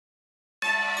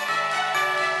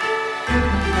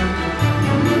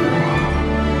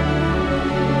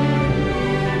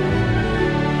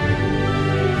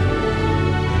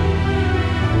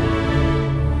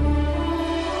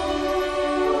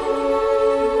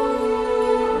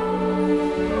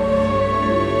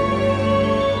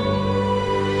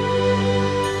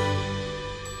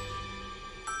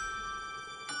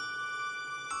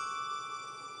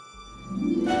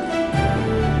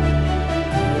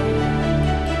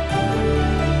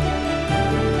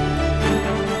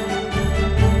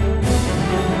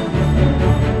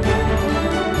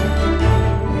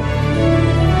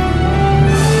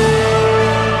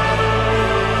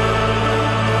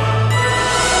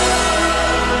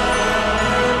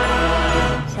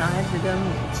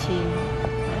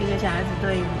孩子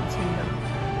对母亲的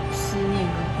思念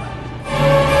跟怀念。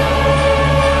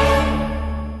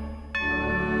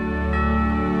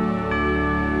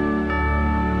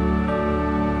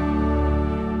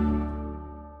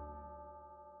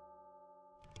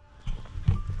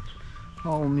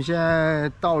我们现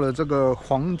在到了这个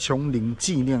皇穹陵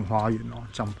纪念花园哦，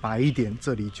讲白一点，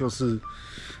这里就是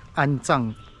安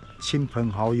葬亲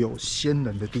朋好友先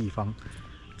人的地方。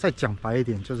再讲白一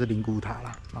点，就是灵骨塔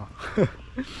啦啊。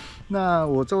那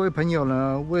我这位朋友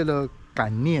呢，为了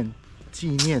感念、纪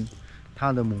念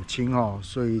他的母亲哦，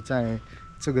所以在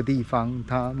这个地方，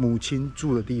他母亲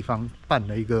住的地方办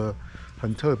了一个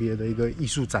很特别的一个艺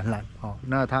术展览哦。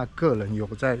那他个人有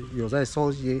在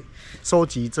收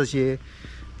集这些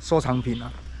收藏品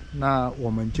啊。那我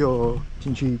们就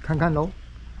进去看看喽。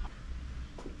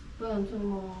不能触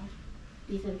摸，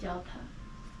低声交谈。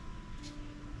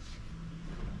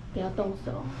不要动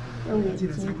手，用眼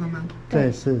睛。参观吗？对，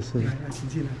是。来，请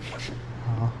进来。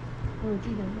好。我记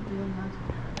得是不用拿走。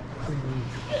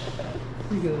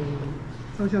那个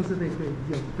照相是内可以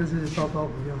用，但是包包我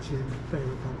们要先带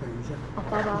保管一下。哦，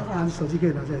包包。手机可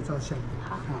以拿下来照相。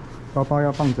好。包包要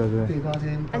放着对不对？对，包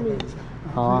先保管一下。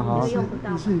好啊好啊。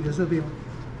你是你的设备吗？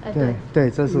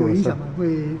对，这是我的。有影响吗？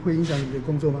会影响你的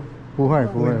工作吗？不会。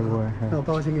那我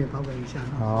包包先给你保管一下。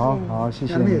好，谢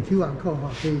谢。下面有 QR code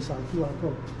哈，可以扫 QR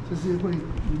code，就是里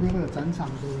面会有展场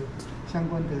的相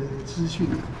关的资讯，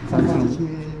包括这些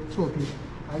作品，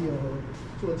还有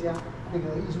作家那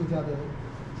个艺术家的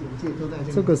简介都在这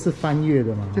里。这个是翻阅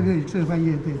的吗？这个翻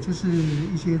阅对，这是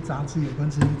一些杂志有关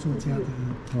这些作家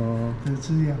的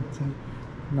资料。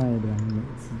奈良美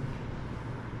智。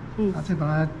再把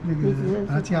它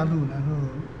把它加入，然后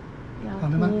好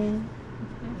了吗？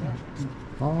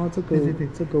这个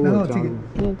然后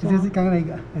这就是刚刚那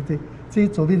个，对，这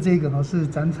左边这个是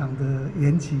展场的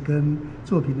缘起跟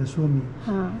作品的说明，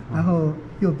然后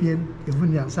右边有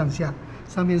分两上下，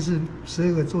上面是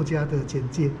12个作家的简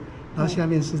介，然后下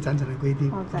面是展场的规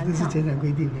定，这是展场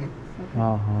规定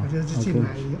好，就是进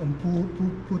来我们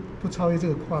不超越这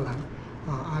个跨栏，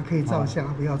可以照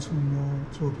相，不要触摸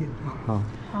作品，好，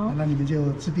那你们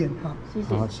就自便，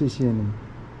好，谢谢你。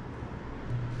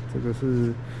这个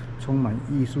是充满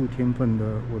艺术天分的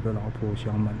我的老婆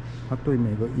小满，她对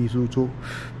每一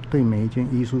件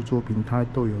艺术作品，她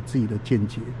都有自己的见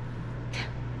解。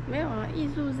没有啊，艺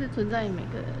术是存在于每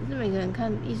个人，是每个人看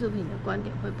艺术品的观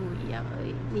点会不一样而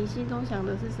已。你心中想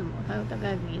的是什么，它有大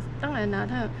概当然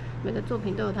它有每个作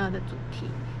品都有它的主题，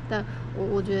但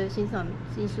我觉得欣赏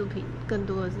艺术品更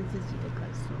多的是自己的感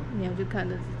受，你要去看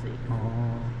的是这个。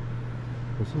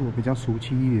可是我比较俗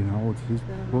气一点啊，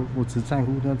我只在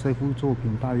乎这幅作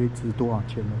品大约值多少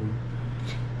钱而已。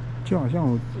就好像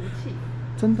我俗气，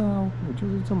真的啊，我就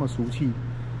是这么俗气。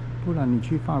不然你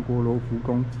去法国罗浮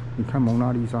宫，你看蒙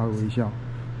娜丽莎的微笑，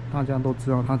大家都知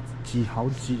道它好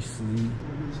几十亿。我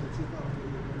们所知道的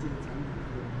这个展览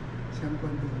的相关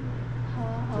的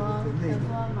内容，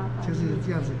就是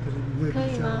这样子，可能你会比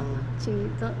较请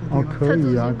可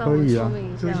以啊，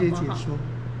做一些解说。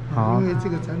因为这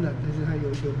个展览，但是它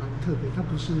有一个蛮特别，它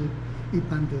不是一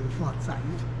般的画展。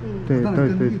当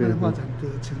然跟一般的画展的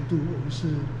程度，我们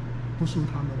是不输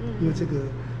他们，因为这个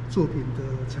作品的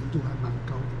程度还蛮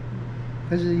高的。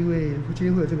但是因为今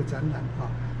天会有这个展览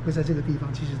会在这个地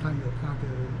方，其实它有它的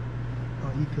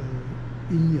一个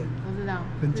因缘。我知道，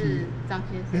跟是张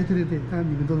先生。对，当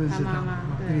然你们都认识他嘛，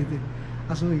对。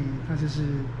所以他就是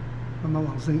妈妈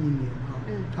往生1年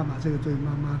他把这个对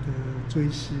妈妈的追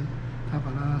思。他把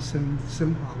它升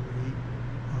华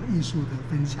为艺术的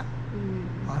分享，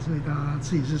所以他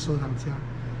自己是收藏家，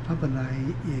他本来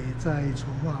也在筹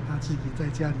划他自己在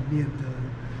家里面的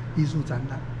艺术展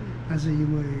览，但是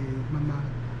因为妈妈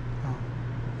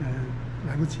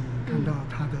来不及看到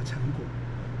他的成果，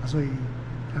所以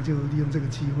他就利用这个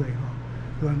机会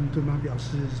对妈表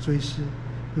示追思，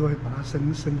又会把它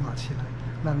升华起来，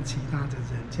让其他的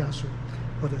人家属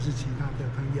或者是其他的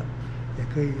朋友。也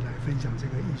可以来分享这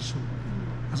个艺术，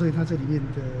所以它这里面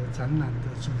的展览的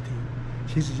主题，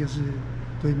其实就是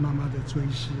对妈妈的追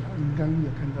思您刚刚有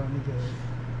看到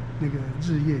那个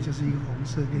日月，就是一个红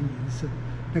色跟颜色，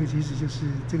那个其实就是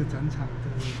这个展场的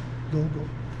logo，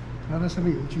 然后它上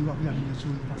面有一句话，不知道你有没有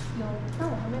注意到？有，但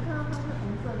我还没看到它是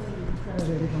红色跟颜色。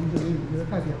对，红色跟颜色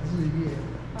代表日月，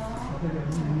代表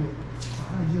日月，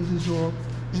那也就是说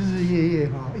日日夜夜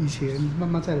以前妈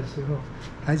妈在的时候，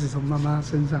孩子从妈妈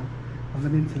身上。那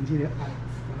边承接的爱，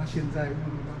他现在慢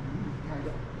慢离开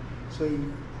了，所以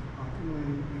因为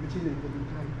每个亲人的离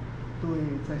开，对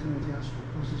在生的家属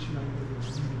都是需要一个留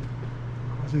意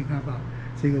所以他把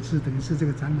这个是等于是这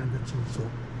个展览的主轴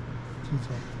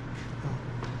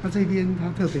那这边他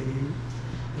特别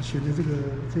选的这个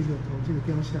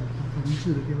雕像，同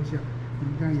志的雕像，你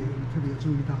们刚刚也特别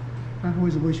注意到。那他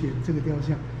为什么会选这个雕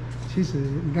像？其实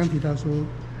你刚刚提到说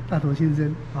大头先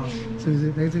生啊，是不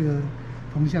是？这个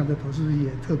铜像的头是不是也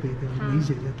特别的明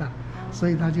显的大？所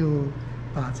以他就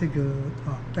把这个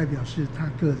代表是他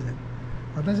个人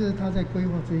啊，但是他在规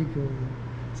划这个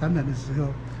展览的时候，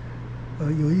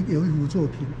有一幅作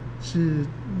品是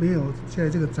没有在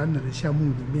这个展览的项目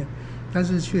里面，但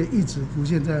是却一直浮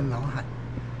现在脑海，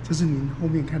就是您后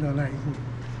面看到那一幅，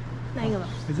那一个吧？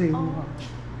这一幅画。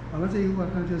好了，这一幅画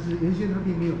它就是原先他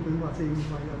并没有规划这一幅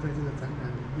画要在这个展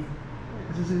览里面，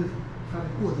就是它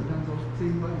的过程当中这一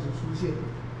幅画一直出现。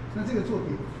那这个作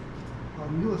品，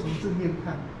你如果从正面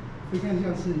看，会看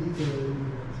像是一个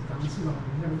长翅膀，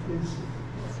很像天使。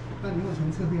那你如果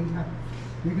从侧边看，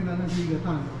你会看到那是一个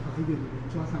大鸟把一个女人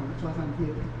抓上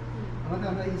天。好了，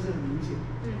当然那意思很明显，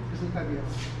就是代表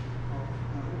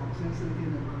往生升天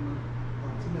的妈妈，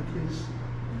真的天使。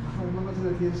然后妈妈真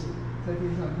的天使在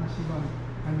天上，她希望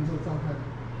还能够照看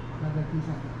她在地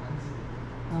上的孩子。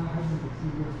那孩子也是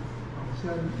一样，虽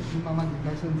然妈妈离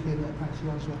开升天了，她希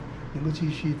望说能够继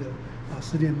续的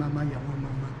思念妈妈，仰望妈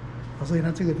妈。所以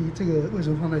它这个为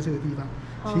什么放在这个地方？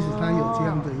其实它有这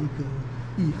样的一个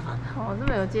意涵。这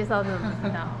么有介绍，真的不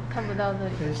知道，看不到这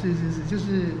里。对，是，就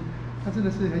是他真的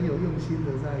是很有用心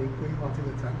的在规划这个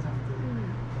展场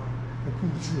的布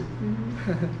置。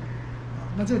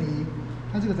那这里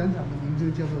它这个展场的名字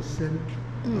叫做森，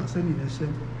森林的森。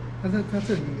那它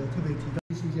这里有特别提到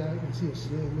艺术家也是有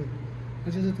12位，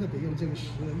那就是特别用这个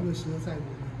12，因为12在我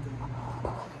们的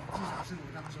日常生活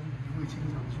当中，我们会经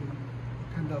常去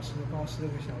看到12包12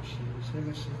个小时、12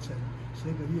个时辰、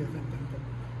12个月份等等。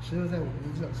12在我们的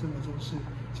日常生活中是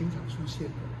经常出现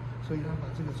的，所以他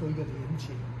把这个做一个连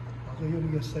结，所以用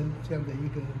一个生这样的一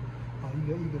个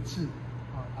字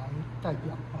来代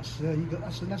表12一个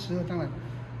那12当然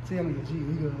这样也是有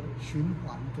一个循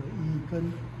环的意义，跟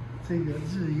这个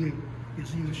日月也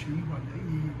是一个循环的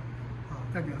意义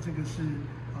代表这个是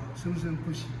生生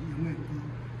不息，永远都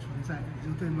存在的，也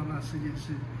就对妈妈的世界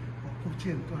是不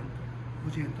间断的。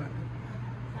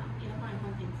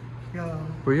要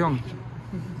不用。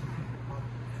好，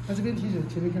那这边其实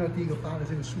前面看到第一个8的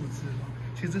这个数字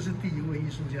其实这是第一位艺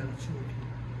术家的作品。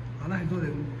那很多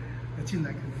人进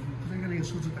来可能不太看那个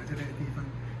数字摆在那个地方，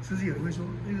甚至有人会说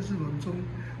那个是我们中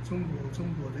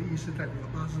国的意识代表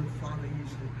8是发的意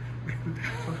思。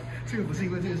这个不是，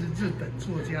因为这个是日本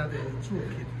作家的作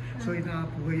品，所以他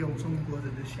不会用中国人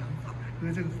的想法，因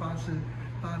为这个发是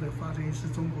8的发，这是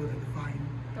中国人的发音，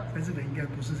在日本应该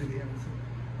不是这个样子。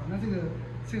那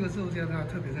这个作家他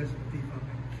特别在什么地方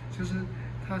呢？就是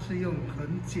他是用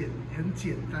很简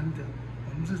单的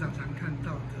我们日常看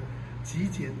到的极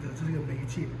简的这个媒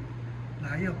介，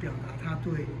来要表达他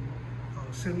对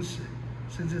生死，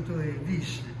甚至对历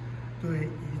史、对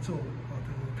宇宙的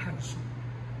探索。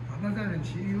那当然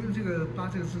因为这个8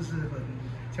这个字是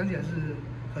讲起来是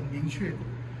很明确的，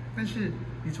但是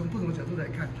你从不同的角度来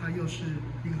看，它又是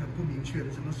一个很不明确的。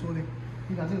怎么说呢？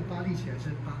你把这个8立起来是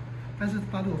8，但是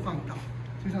8如果放倒，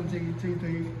就像这一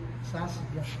堆沙石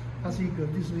一样，它是一个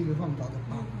放倒的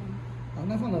8。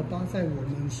那放倒8在我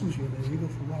们数学的一个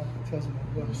符号叫什么？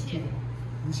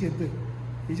无限对，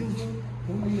也就是说，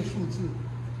同一个数字，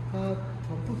它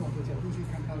从不同的角度去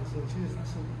看它的时候，其实它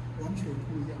是完全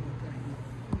不一样的概念。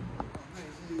那也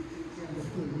是这样的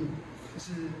对应，就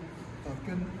是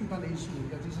跟一般的艺术一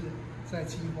样，就是在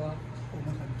激发我们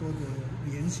很多的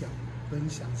联想跟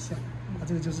想象。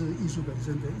这个就是艺术本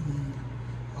身的意义。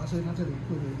所以它这里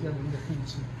会有这样的一个布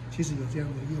置，其实有这样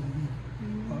的用意。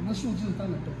那数字当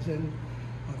然本身，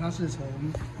它是从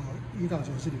1到9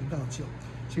是0到9，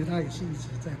其实它也是一直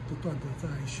在不断的在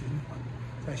循环。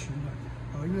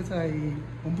因为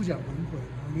我们不讲轮回，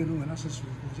因为轮回那是属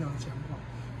于佛教的讲法，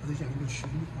而是讲一个循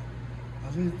环。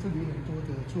所以这里很多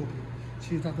的作品，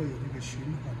其实它都有那个循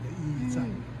环的意义在。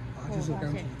就是我刚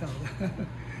刚提到的。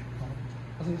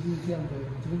所以是这样的，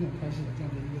这边开始有这样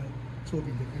的一个作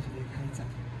品的开始的开展。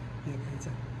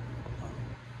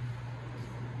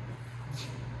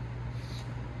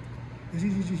有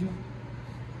兴趣继续吗？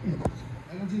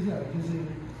然后接下来就是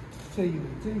这一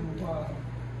幅画，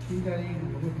应该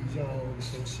我会比较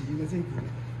熟悉，因为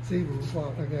这一幅画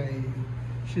大概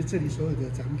是这里所有的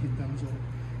展品当中，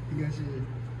应该是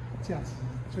价值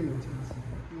最有价值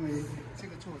的，因为这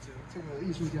个作者、这个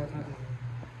艺术家他的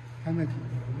拍卖品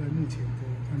在目前的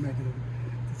拍卖的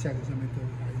价格上面都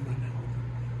还蛮好的。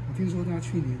我听说他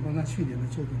去年的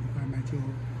作品的拍卖就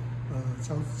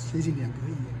接近2个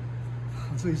亿，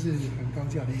所以是很高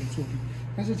价的一个作品。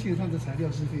但是其实它的材料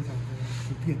是非常的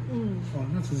普遍，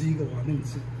那只是一个瓦楞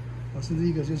纸，甚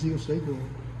至就是一个水果，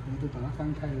我们都把它翻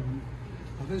开了，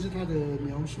但是它的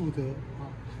描述的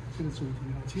这个主题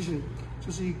其实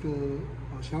就是一个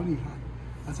小女孩，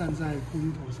她站在骷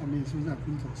髅头上面，坐在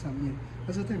骷髅头上面，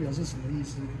那这代表是什么意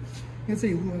思呢？因为这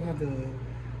一部它的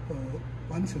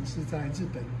完成是在日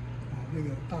本那个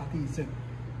大地震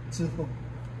之后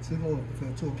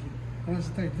的作品，那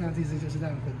是在大地震就是让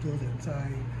很多人在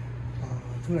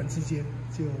突然之间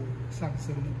就上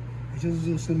升了，也就是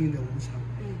说生命的无常。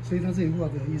所以他这一画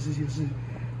的意思就是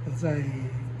在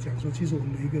讲说，其实我们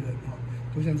每一个人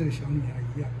都像这个小女孩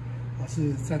一样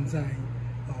是站在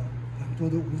很多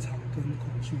的无常跟恐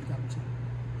惧当中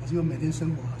因为每天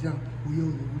生活好像无忧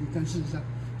无虑，但事实上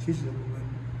其实我们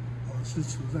是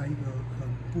处在一个很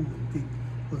不稳定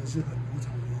或者是很无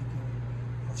常的一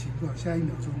个情况，下一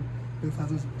秒钟会发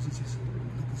生什么事，其实我们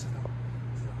都不知道，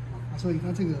所以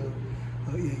他这个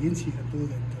也引起很多人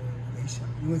的回响，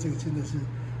因为这个真的是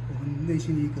我们内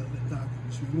心一个很大的恐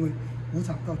惧，因为无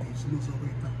常到底什么时候会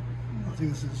到这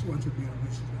个是完全没有人会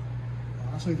知道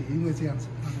所以也因为这样子，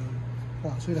他的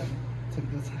画虽然整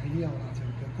个材料整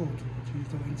个构图其实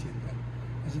都很简单，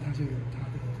但是它就有它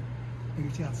的那个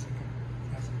价值感。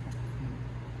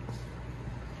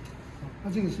那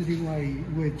这个是另外一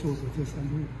位作者，这3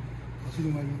幅是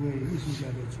另外一位艺术家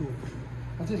的作品。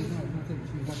那这里其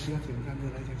实它比较简单的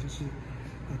来讲，就是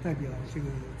代表这个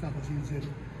大头先生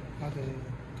他的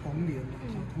童年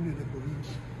童年的回忆。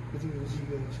这个是一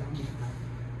个小女孩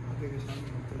这个小女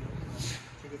孩的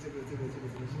这个是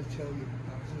蚯蚓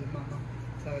是妈妈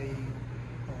在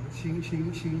星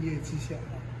夜之下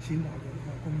辛劳的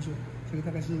工作。这个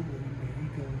大概是我们每一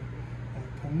个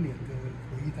童年的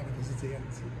回忆，大概都是这样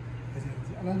子。这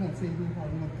一幅画，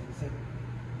因为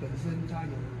本身它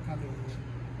有它的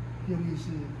用意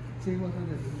是，这一幅它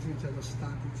的名字叫做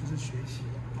study， 就是学习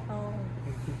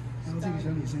对。然后这个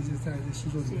小女生是在书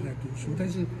桌里面在读书，但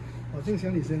是这个小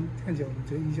女生看起来我们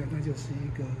的印象，她就是一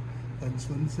个很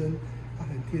纯真、很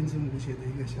天真无邪的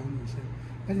一个小女生。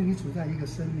但是你处在一个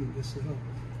森林的时候，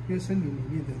因为森林里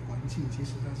面的环境其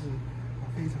实它是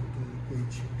非常的诡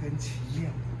谲跟奇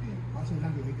妙的，所以它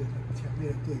有一个很强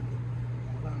烈的对比。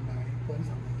让来观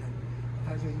赏的人，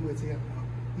他就因为这样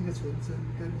一个纯真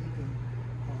跟一个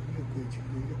诡谲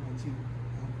的一个环境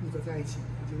附着在一起，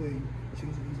它就会形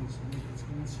成一种所谓的冲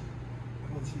击，然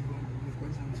后激发我们的观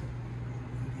赏者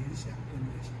的联想跟你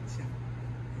的想象。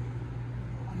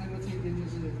那个这边就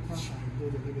是他把很多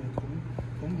的那个童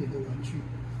年的玩具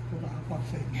都把它放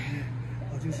在里面，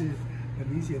就是很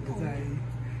明显的在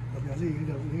表示有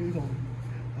一种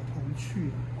童趣，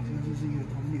好像就是一个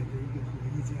童年的一个回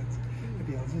忆这样子。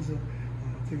表示说，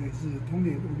这个是童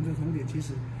年，我们的童年其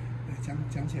实，讲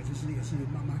起来就是也是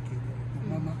妈妈给的，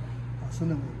妈妈生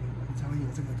了我们才会有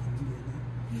这个童年的。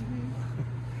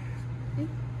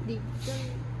你跟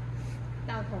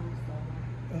大头熟吗？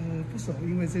不熟，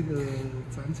因为这个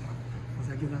展场我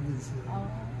才跟他认识。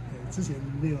之前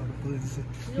没有不认识。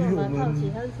因为我蛮好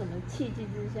奇，他是什么契机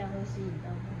之下会吸引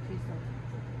到他去收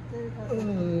藏这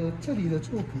个？这里的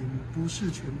作品不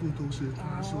是全部都是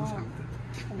他收藏的。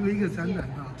因为一个展览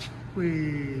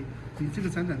你这个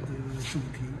展览的主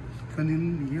题，可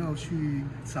能你要去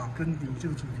找跟你这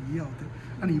个主题要的，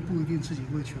那你不一定自己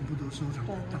会全部都收藏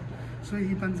得到，所以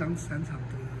一般展场的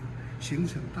行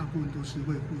程大部分都是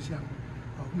会互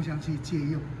相去借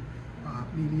用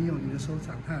你有你的收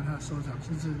藏，他有他的收藏，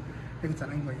甚至那个展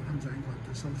览馆有他们展览馆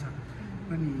的收藏。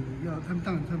那你要他们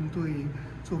对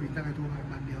作品大概都还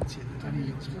蛮了解的，那你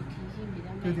有什么？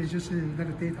对，就是那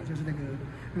个 data， 就是那个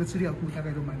资料库大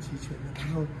概都蛮齐全的。然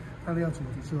后他要主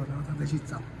题之后，然后他再去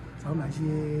找哪些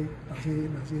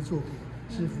作品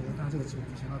是符合他这个主题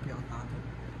想要表达的。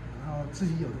然后自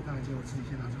己有的当然就自己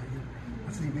先拿出来用，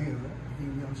自己没有的一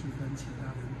定要去跟其他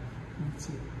人互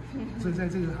借。所以在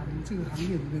这个行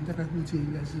业里面，大概互借应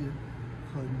该是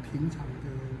很平常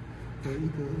的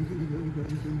一个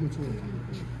作品。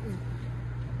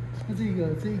那这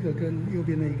个跟右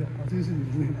边那一个这个是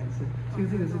女生的男生，其实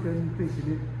这个是跟最前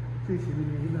面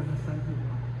那3幅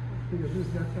这个是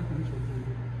江宏权的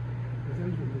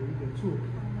一个作品。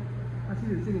其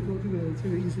实这个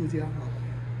艺术家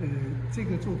这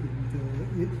个作品的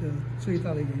最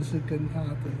大的原因是跟他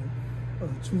的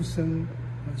出生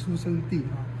地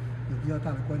有比较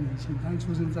大的关联性。他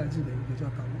出生在日本一个叫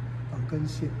岛根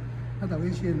县。那岛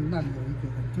根县那里有一个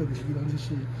很特别的地方，就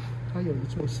是它有一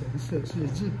座神社，是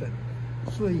日本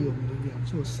最有名的2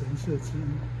座神社之一。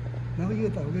然后因为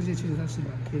岛根县其实它是蛮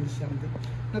偏乡的，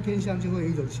那偏乡就会有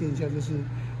一种现象，就是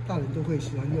大人都会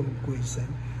喜欢用鬼神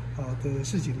的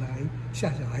事情来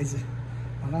吓小孩子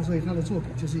那所以他的作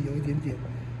品就是有一点点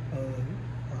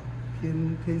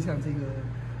偏向这个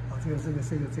这个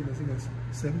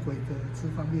神鬼的这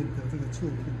方面的这个作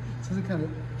品，只是看着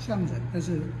像人，但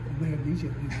是我们很明显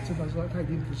的知道说他一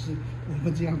定不是我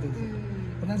们这样的人。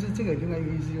但是这个另外一个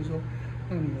意思就是说，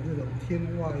让你有这种天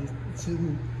外之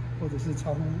物，或者是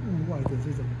超乎物外的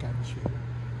这种感觉。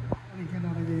那你看到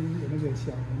那边有那个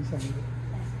小人像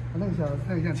那个小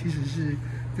人像，其实是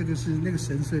这个是那个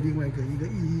神社另外一个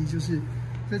意义，就是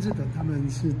在日本他们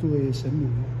是对神明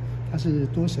他是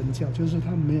多神教，就是说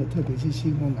他们没有特别去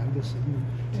信奉哪一个神明，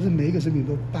就是每一个神明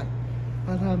都拜。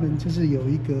他们就是有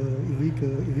一个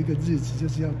日子，就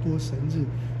是要多神日，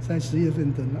在10月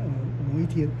份的某一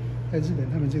天，在日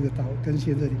本他们这个岛根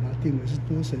县这里把它定为是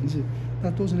多神日。那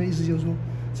多神的意思就是说，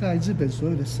在日本所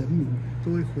有的神明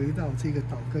都会回到这个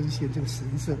岛根县这个神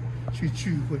社去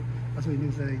聚会。所以那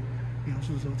个在描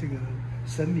述说这个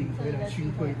神明回来聚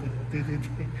会的，对，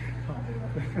好，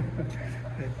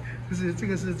对，就是这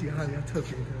个是比较特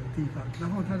别的地方。然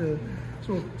后它的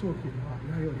作品的话，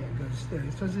它有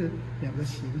算是两个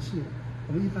形式。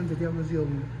我们一般的雕刻是用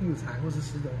木材或是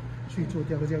石头去做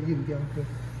雕刻，叫硬雕刻。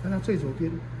那它最左边，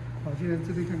现在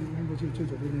这边看过去最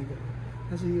左边那个，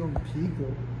它是用皮革，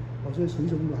所以属于一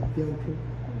种软雕刻。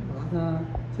它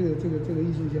这个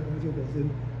艺术家他就本身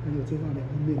很有这方两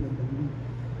方面的能力，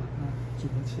把它组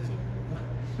合起来。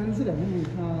但是这两方面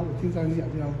我听张讲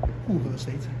叫复合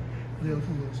水彩，叫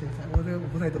复合水彩。我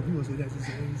不太懂复合水彩是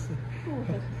什么意思。复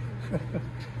合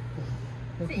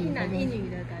是一男一女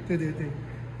的感觉。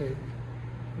对。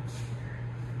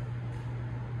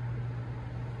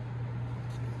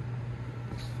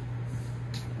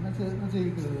那这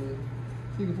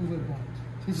个部分的话，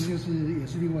其实也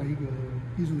是另外一个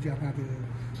艺术家他的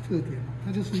特点，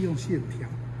他就是用线条，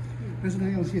但是他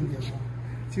用线条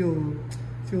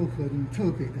就很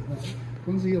特别的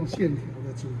光是用线条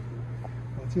的组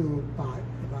合，就把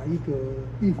一个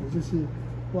衣服就是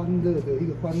欢乐的一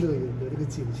个欢乐园的那个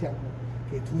景象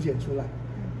给凸显出来，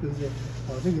是不是？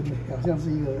这个美好像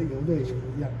是一个游乐园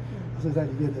一样，所以在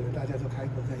里面的人大家都开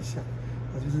口在笑，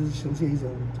就是呈现一种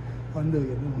欢乐园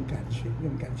那种感觉。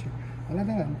好，那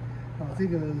当然，这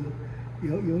个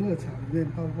游乐场里面，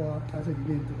包括它这里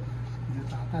面的你的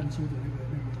打弹珠的那个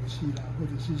游戏啦，或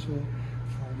者是说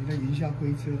你的云霄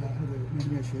飞车啦，或者那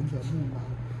边旋转木马，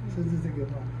甚至这个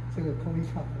coffee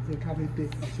cup 这个咖啡杯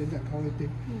旋转咖啡杯，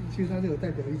其实它这个代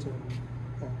表一种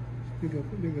那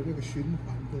个循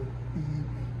环的意义。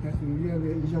那你那个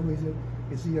云霄飞车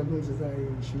也是一样，都一直在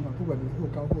循环，不管你或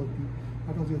高或低，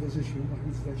它到最后都是循环，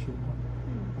一直在循环。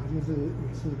就是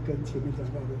也是跟前面讲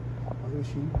到的这个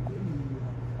循环的意义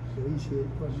有一些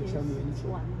关系相连一起。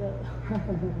玩的，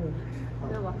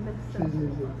玩的。是，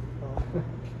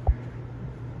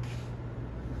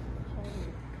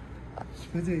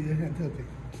所以这也很特别。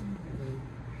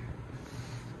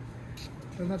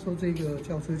那他说这个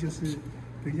轿车就是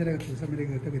等一下那个图上面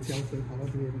那个轿车跑到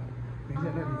这边来，等一下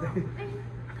那你再。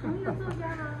同一个作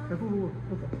家吗？不同。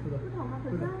不同吗？可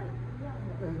是它一样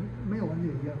的。没有完全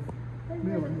一样。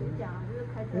没有完全一样。就是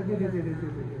开车。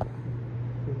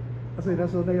对。所以他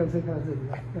说那辆车看到这里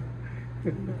来。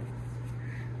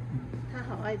他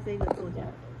好爱这个作家。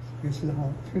也是哈。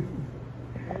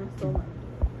我们收嘛。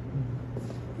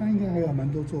他应该还有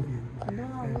蛮多作品。很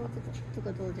多这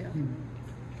个作家。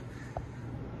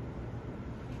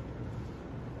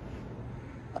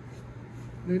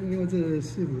那另外这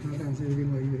4幅它当然是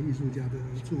另外一个艺术家的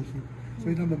作品，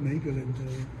所以他们每一个人的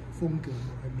风格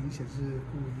很明显是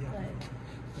不一样。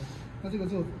对。那这个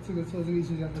艺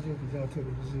术家他就比较特别，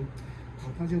就是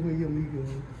他就会用一个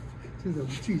这种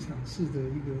剧场式的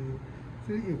一个，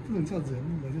这也不能叫人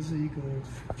物了，就是一个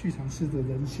剧场式的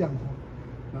人像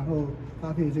然后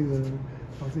搭配这个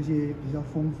这些比较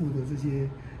丰富的这些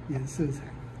颜色彩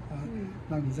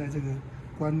让你在这个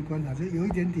观察，就有一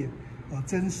点点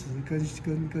真实跟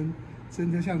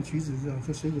真的像橘子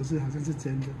这水果是好像是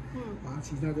真的，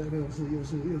其他的那种是又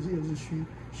是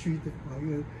虚的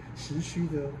因为实虚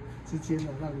的之间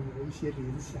让你有一些联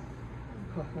想，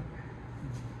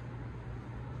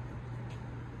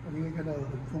你会看到很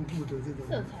丰富的这种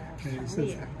色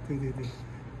彩，对。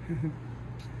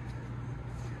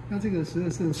那这个12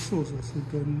色兽首是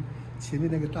跟前面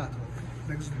那个大头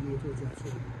那个是同一个作家做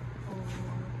的。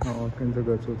跟这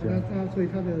个作家。所以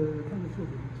他的作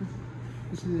品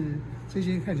就是这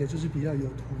些看起来就是比较有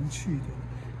童趣的，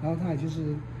然后他也就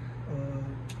是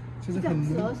很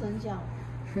12生肖，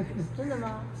真的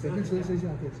吗？对，跟12生肖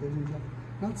对12生肖。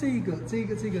然后这个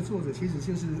作者其实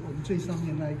就是我们最上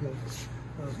面那一个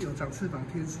有长翅膀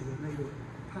天使的那个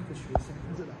他的学生，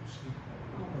他是老师。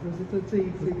就是这一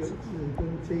个是跟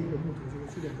这一个木头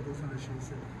这两个都是他的学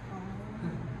生。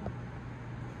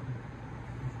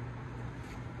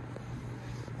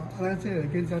那这个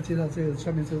跟大家介绍这个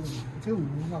上面这五幅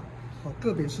画，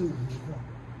个别是5幅画，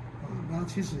然后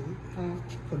其实它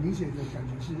很明显的感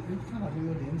觉是，它好像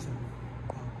又连成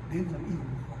1幅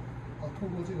画，透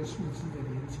过这个树枝的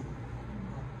连接，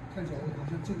看起来好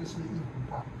像这个是1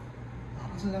幅画，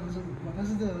事实上是5幅画，但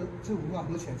是这5幅画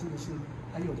合起来真的是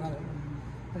还有它的意义，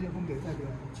它就分别代表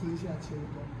春夏秋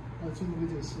冬，最后面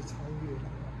这个是超越了。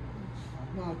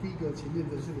那第一个前面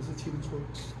的这个是青春，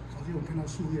就我们看到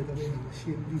树叶都非常的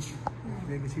鲜绿，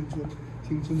那个青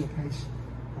春的开始。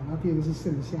那第二个是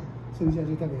盛夏，盛夏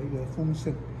就代表一个丰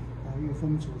盛，一个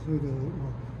丰足，所有的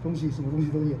东西什么东西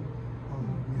都有，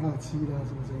你还有鸡啦，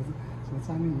什么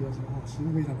樟叶啊，什么食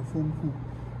物非常的丰富。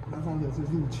然后的这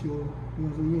入秋，因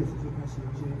为这叶子就开始有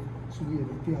一些树叶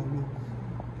的掉落。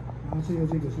然后这个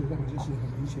是当然就是很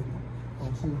明显的，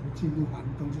是进入寒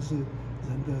冬，就是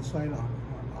人的衰老。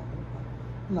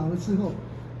老了之后，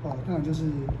当然就是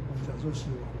我们讲说死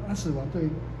亡。死亡对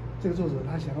这个作者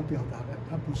他想要表达的，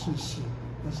它不是死，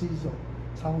而是一种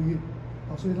超越。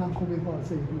所以他后面画的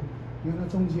这一幕，你看它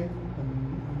中间很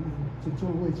紧凑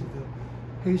位置的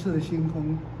黑色的星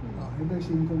空，黑色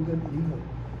星空跟银河，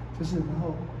就是然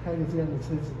后开着这样的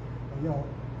车子，要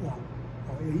往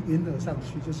沿河上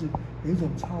去，就是有一种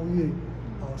超越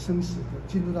生死的，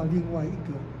进入到另外一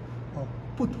个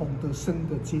不同的生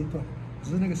的阶段。只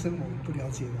是那个生我们不了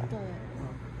解了，对，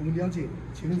我们了解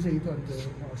前面这一段的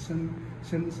生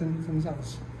上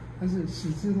死，但是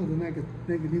死之后的那个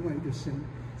另外一个生，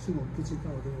是我们不知道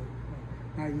的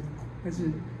那一，但是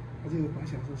他就把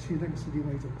想说，其实那个是另外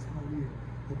一种超越，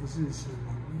而不是死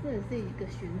亡。这也是一个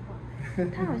循环，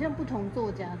他好像不同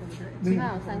作家，对不对？起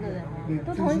码有3个人吗？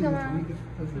都同一个吗？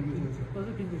都同一个作者，都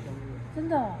是苹果小女人。真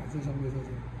的？这3个作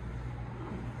者。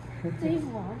这一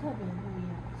幅好像特别不一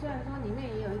样，虽然说里面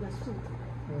也有一个树。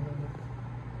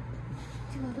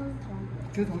这个都是同一个，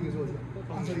就是同一个作者，所以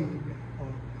他这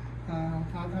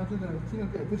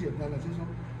个也不简单了，就是说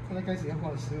他在开始要画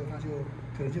的时候，他就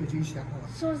可能就已经想好了，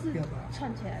说是要把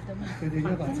串起来的吗？对，要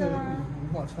把这5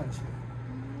幅画串起来，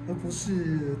而不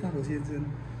是大头先生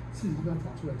自己要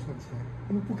找出来串起来，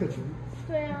因为不可能，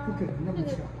对啊，不可能那么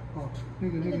巧那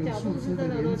个树枝的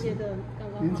连接，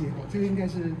这个应该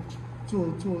是。做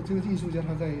这个艺术家，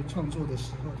他在创作的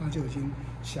时候，他就已经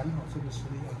想好这个实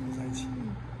力要合在一起。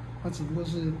他只不过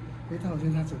是，他好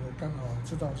像他整个刚好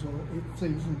知道说，这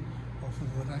一幅符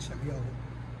合他想要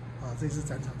的，这次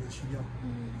展场的需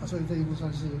要。所以这一幅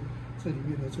算是这里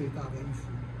面的最大的一幅，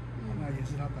那也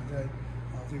是他摆在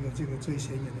这个最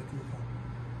显眼的地方。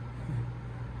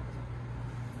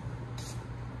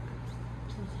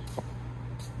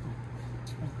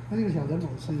他这个小人偶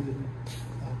是。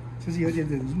就是有点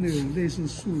那种类似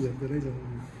树人的那种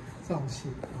造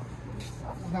型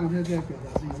当然这样表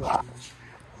达是一种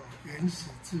原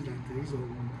始自然的一种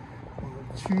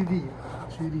驱力。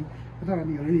当然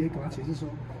有人也给他解释说，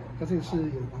它这个是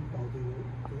有环保的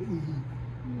意义，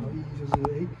意义就是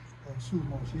树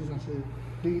实际上是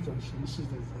另一种形式的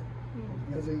人，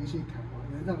你要人去砍嘛，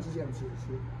原来是这样子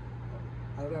是。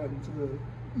当然这个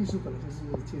艺术本来就是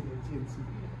见仁见智，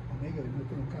每个人的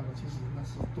不同看法，其实那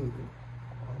是对的。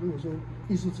如果说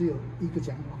艺术只有一个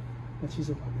讲法，那其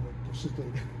实反而不是对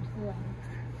的。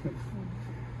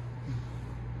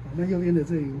那右边的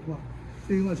这一幅画，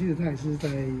其实它也是在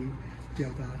表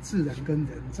达自然跟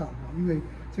人造因为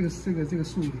这个树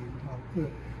林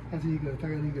它是一个大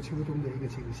概是一个秋冬的一个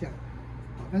景象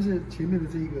但是前面的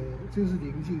这个是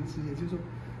宁静之夜，就是说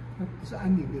它不是安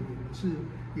宁的宁，是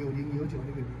有零有九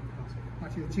那个零它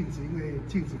就镜子，因为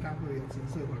镜子它会有折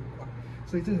射反光，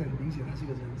所以这个很明显它是一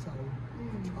个人造物。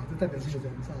这代表是一个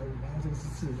人造物，然后这个是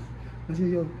自然，而且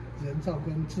用人造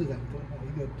跟自然的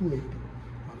一个对比，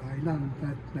来让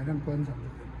观赏的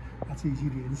人他自己去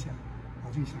联想，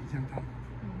去想象它。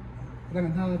当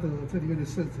然，它的这里面的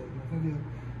色泽呢，它就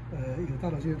有大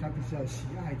头先生他比较喜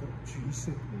爱的橘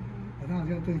色，他好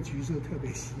像对橘色特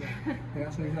别喜爱，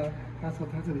所以他说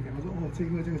他这里讲说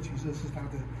因为这个橘色是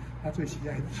他最喜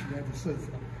爱的色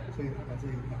泽，所以他把这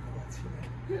个把它画起来。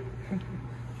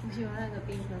我喜欢那个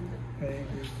缤纷的，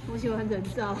我喜欢人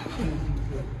造。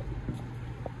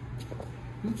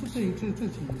这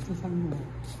3幕，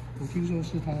我听说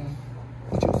是他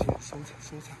不久前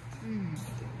收藏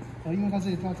的。因为他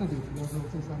这里提到说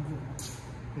这3幕，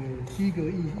第一个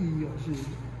意义是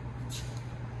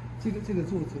这个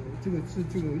作者，这个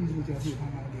艺术家是他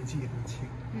年纪也很轻，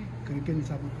可能跟你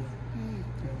差不多，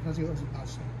他只有28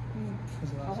岁，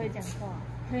好会讲话。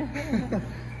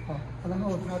然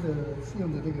后它的使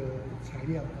用的那个材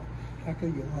料它跟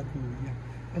油画不一样，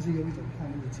它是用一种矿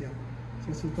物胶，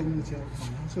就是动物胶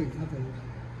所以它的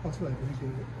画出来的那个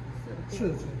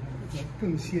色泽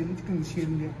更鲜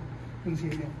亮。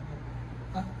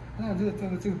那这个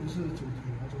不是主题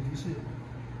啊，主题是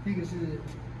第一个是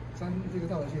这个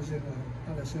大岛先生啊，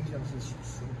他的生肖是属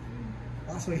蛇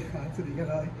啊，所以啊这里看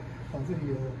到这里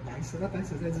有白蛇，那白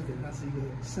蛇在日本它是一个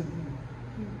圣物，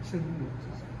圣物。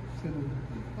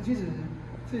那其实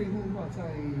这一幅画在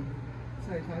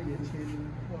他原先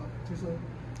画，就是说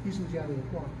艺术家的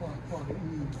画的意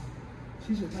义，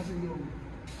其实他是用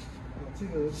这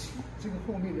个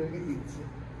后面的那个影子，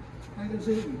他用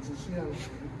这个影子是要来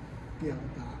表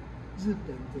达日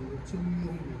本的中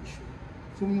庸美学。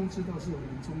中庸之道是我们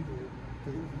中国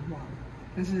的文化，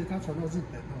但是它传到日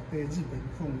本被日本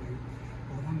奉为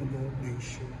他们的美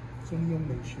学，中庸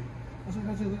美学。所以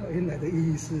它这个原来的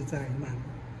意义是在那里。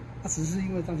只是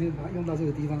因为当天把它用到这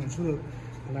个地方，除了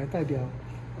来代表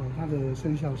它的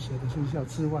生肖蛇的生肖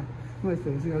之外，因为蛇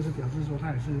的生肖是表示说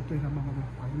它也是对它妈妈的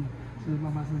怀念，是妈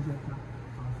妈生下它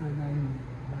在那一年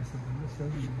什么12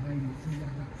年那一年是这样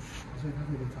的，所以它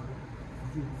特别早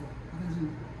这个做。但是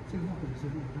这个画本身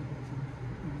有它本身的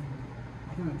意义，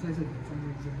当然在这里张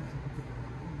先生是不对的，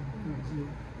当然是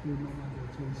对妈妈的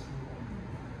追思。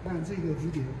当然这个蝴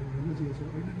蝶我们会觉得说，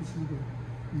那个是一个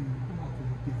画的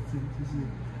表征，就是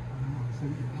身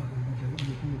体化的一个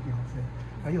表征，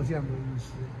还有这样的意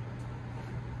思。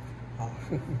好，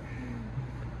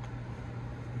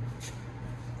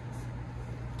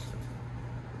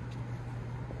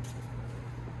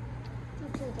这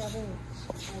作家真的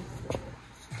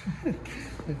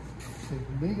对，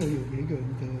每一个人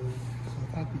的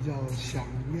他比较想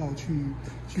要去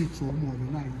琢磨的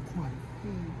那一块。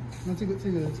那这个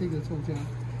作家，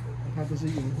他都是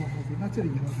油画后边。那这里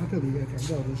他特别强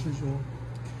调的是说，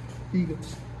第一个，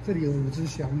这里有5只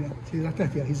小鸟，其实它代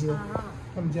表意思说，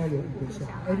他们家有5个小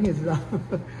孩，你也知道。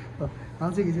然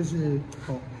后这个就是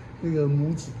那个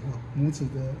母子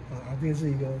的这是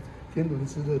一个天伦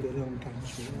之乐的那种感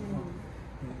觉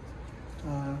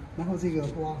然后这个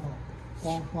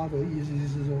花的意思就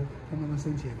是说，他妈妈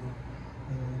生前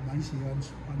蛮喜欢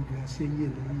穿比较鲜艳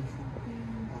的衣服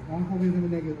然后后面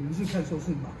那个我们是看说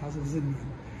是马，他说是牛。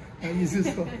他意思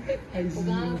说，我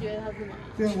刚刚觉得他是马，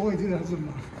对啊，我也觉得他是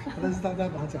马，但是大家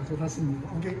把他讲说他是牛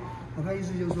 ，OK， 他意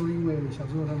思就是说，因为小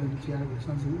时候他们家也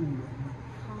算是务农嘛，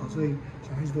所以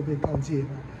小孩子都被告诫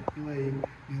嘛，因为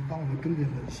牛帮我们耕耘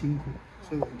很辛苦，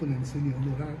所以我们不能吃牛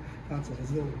肉，他走了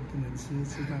之后我们不能吃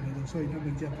他的肉，所以他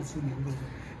们家不吃牛肉的，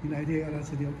你哪一天要他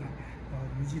吃牛排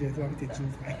你记得都要点猪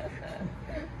排，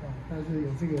但是有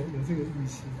这个意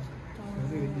思，有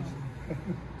这个意思。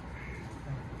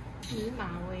以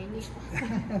马为鸟。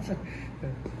对，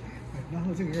然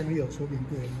后这个刚刚有说明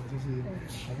过就是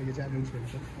那个家庭前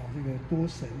身这个多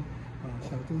神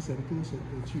小多神的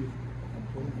巨人，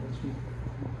多神的巨人。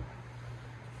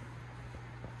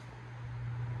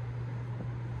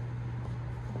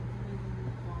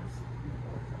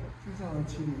这叫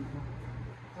麒麟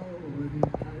花，我们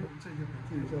这个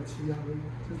本地叫七鸭威，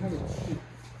就是它有刺，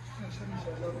像下面小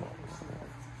的故事，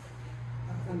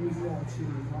上面是叫麒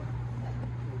麟花。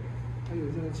还有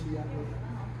这个七鸭威，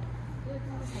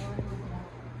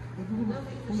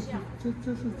这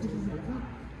是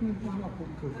因为画风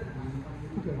格，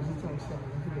不可能是照相，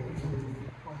不可能是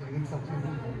画的跟照相一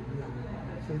模一样，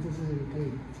所以这是可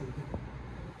以理解的。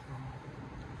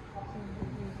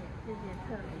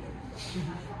谢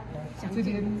谢这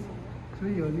边，所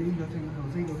以有一个这个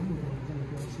木头的这个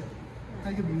雕像，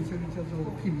它一个名称叫做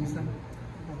屁迷山，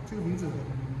这个名字很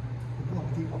不好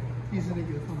听，屁是那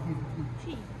个放屁的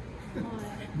屁。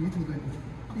泥土的泥，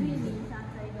玉泥沙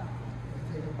这个，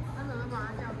他怎么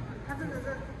把它叫？他真的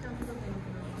是叫这个名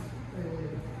字吗？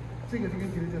这个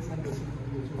其实叫3个系统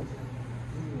艺术家。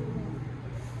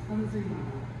但是这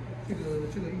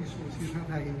个艺术，其实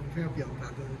它要表达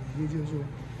的理念就是说，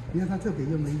你看它特别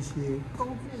用了一些工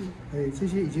具，这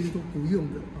些已经都不用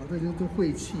的这些都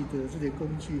废弃的这些工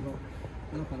具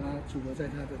然后把它组合在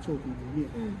他的作品里面，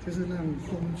就是让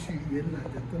工具原来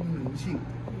的功能性，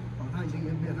它已经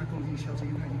没有它功能性消失，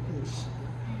因为它已经过时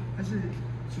了。但是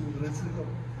组合之后，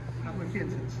它会变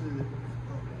成是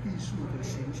艺术的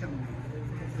形象美的一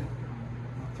部分，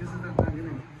就是让它原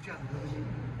来无价的东西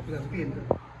不然变得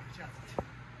有价值起来。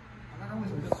那它为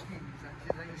什么叫屁米山？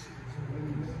现在意思是什么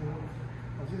意思？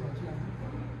就好像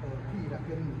屁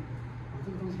跟米，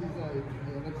这个东西在那个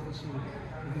是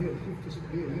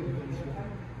没有用的东西。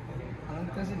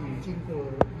但是你经过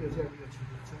一个这样一个处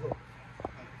理之后，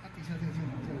它底下这个就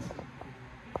好像是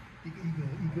一个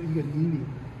泥泞，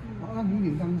那泥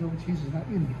泞当中其实它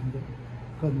蕴含的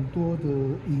很多的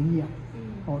营养，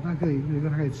它可以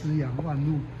滋养万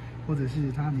物，或者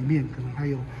是它里面可能还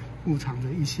有物场的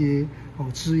一些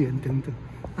资源等等。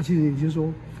其实也就是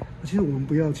说，其实我们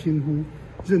不要轻忽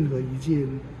任何一件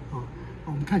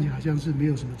我们看起来好像是没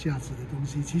有什么价值的东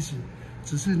西，其实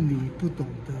只是你不懂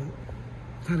得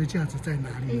它的价值在哪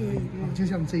里而已。就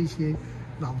像这一些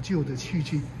老旧的器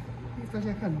具，大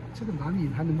家看这个哪里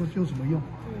还能够有什么用？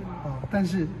但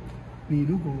是你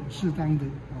如果适当的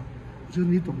就是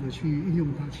你懂得去运用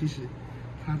它，其实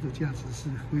它的价值是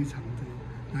非常的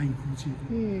难以估计的。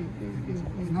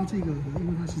然后这个因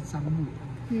为它是樟木，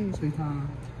所以它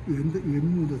原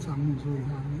木的樟木，所以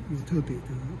它有特别的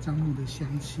樟木的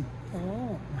香气。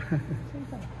哦，真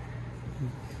的。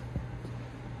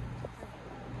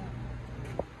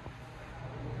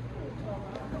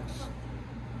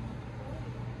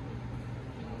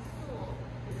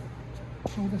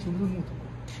它的全部是木头，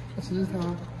它只是它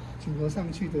组合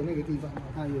上去的那个地方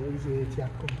它有一些加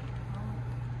工。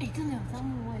真的有樟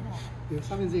木味道。有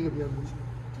上面这个比较明显，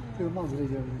这个帽子类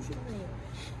比较明显。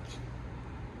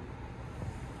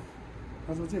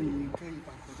他说这里可以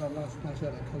把口罩拉下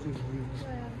来，靠近朋友。对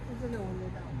啊，这真的闻得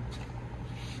到。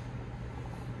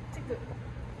这个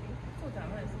做展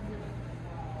会是日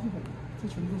本，这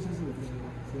全部都是日本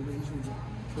的艺术家，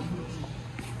全部都是。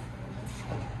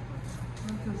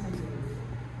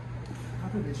他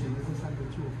特别选的这3个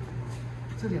作品，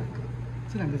这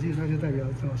两个其实它就代表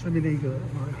上面那个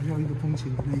好像一个风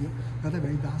琴的那个，它代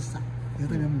表一把伞，也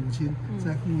代表母亲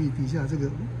在护卫底下这个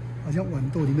好像豌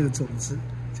豆里面的种子。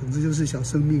总之就是小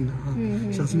生命了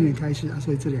小生命开始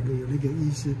所以这2个有那个意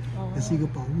思，也是一个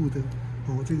保护的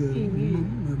这个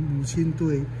母亲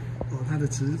对她的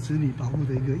子女保护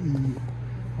的一个意义。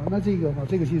那这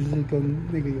个其实是跟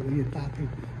那个有一点搭配，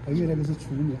因为那个是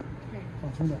雏鸟，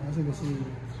雏鸟，这个是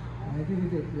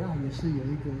对，然后也是有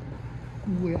一个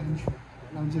护卫安全，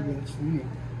让这个雏鸟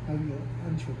它有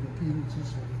安全的庇护之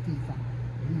所的地方，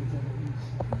也有这样的意思，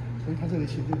所以它这个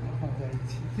其实把它放在一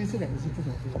起。所以这2个是不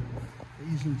同的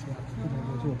艺术家，不同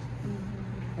的作品，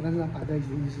但是它摆在一起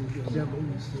的意思有这样的意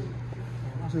思，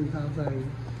所以他在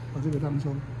这个当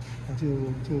中，就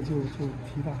提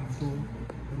到很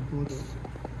多的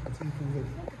这一部分。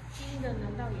金的难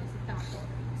道也是大豆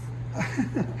的意思？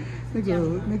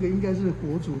那个应该是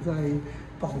佛祖在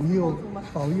保佑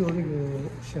那个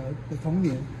小的童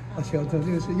年小的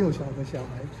这个是幼小的小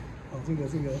孩这个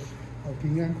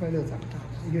平安快乐长大，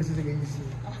应该是这个意思。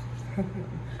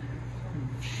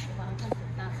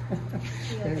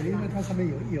因为它上面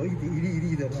有一粒一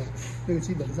粒的那个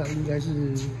基本上应该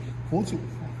是佛祖。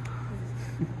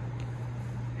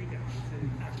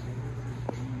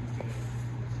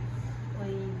唯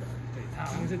一的。对，它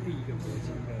好像是第一个佛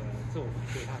经的作品，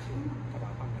所以他把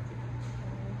它放在这里，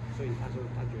所以他说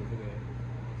他觉得这个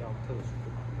比较特殊，就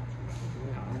把它拿出来，因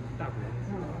为好像大部分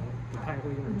是不太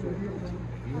会用做佛经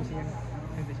的，因为像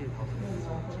这些陶瓷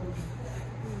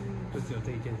就只有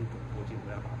这一件是佛经，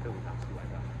我要把它特别拿出来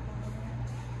的。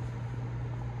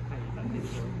展现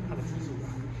说他的技术吧，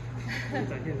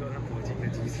展现说他佛经的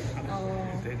技术。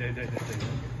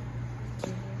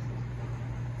对。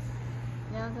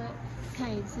你要再看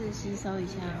一次，吸收一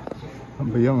下。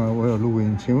不用了，我有录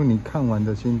音。请问你看完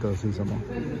的心得是什么？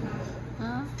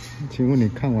请问你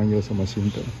看完有什么心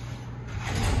得？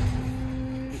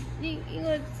因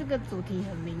为这个主题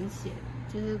很明显，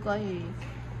就是关于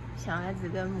小孩子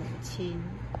跟母亲，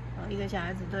一个小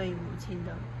孩子对于母亲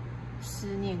的思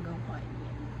念跟怀念。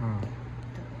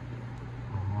对。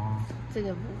这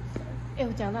个部分，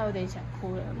我讲到有点想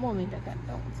哭了，莫名的感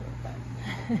动，怎么办？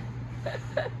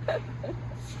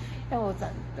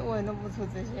我也弄不出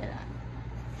这些来。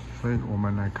所以我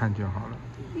们来看就好了。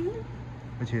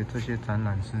而且这些展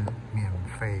览是免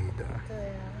费的。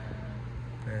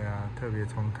对啊，特别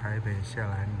从台北下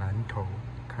来南投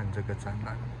看这个展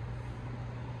览，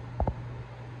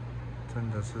真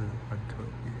的是很特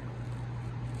别。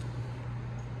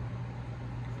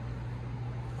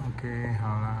OK， 好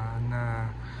啦，那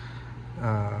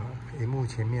荧幕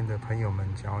前面的朋友们，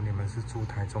假如你们是住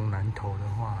台中南投的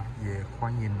话，也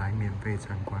欢迎来免费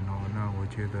参观哦。那我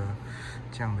觉得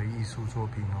这样的艺术作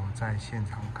品在现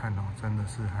场看真的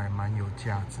是还蛮有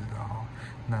价值的哦。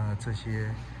那这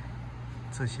些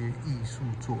艺术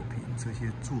作品，这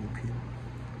些作品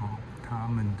他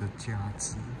们的价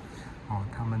值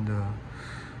他们的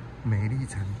美丽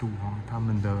程度他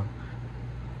们的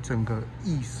整个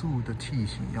艺术的气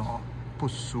息不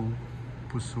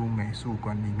输美术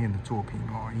馆里面的作品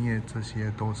因为这些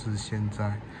都是现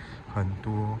在很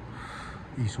多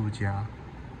艺术家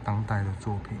当代的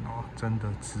作品真的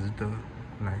值得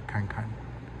来看看。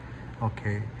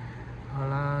OK， 好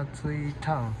啦，这一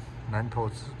趟南投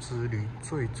之旅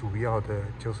最主要的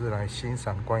就是来欣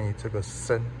赏关于这个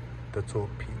森的作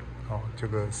品这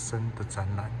个森的展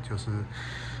览，就是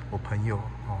我朋友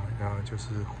就是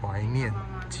怀念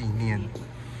纪念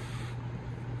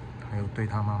还有对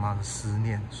他妈妈的思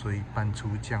念，所以办出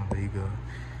这样的一个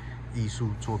艺术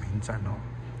作品展哦。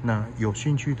那有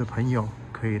兴趣的朋友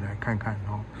可以来看看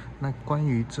哦。那关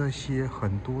于这些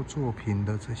很多作品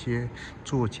的这些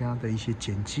作家的一些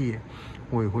简介，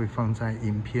我也会放在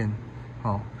影片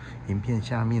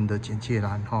下面的简介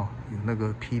栏有那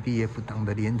个 PDF 档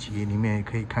的连结，里面也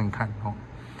可以看看哦。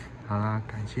好啦，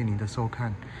感谢你的收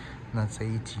看。那这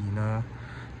一集呢，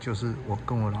就是我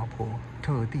跟我老婆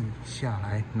特地下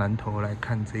来南投来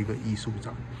看这个艺术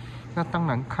展。那当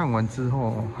然看完之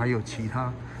后还有其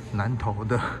他南投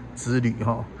的之旅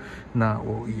那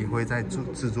我也会再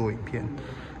制作影片。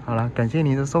好啦，感谢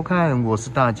你的收看，我是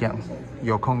大奖，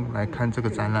有空来看这个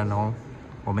展览哦。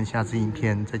我们下次影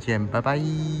片再见，拜拜。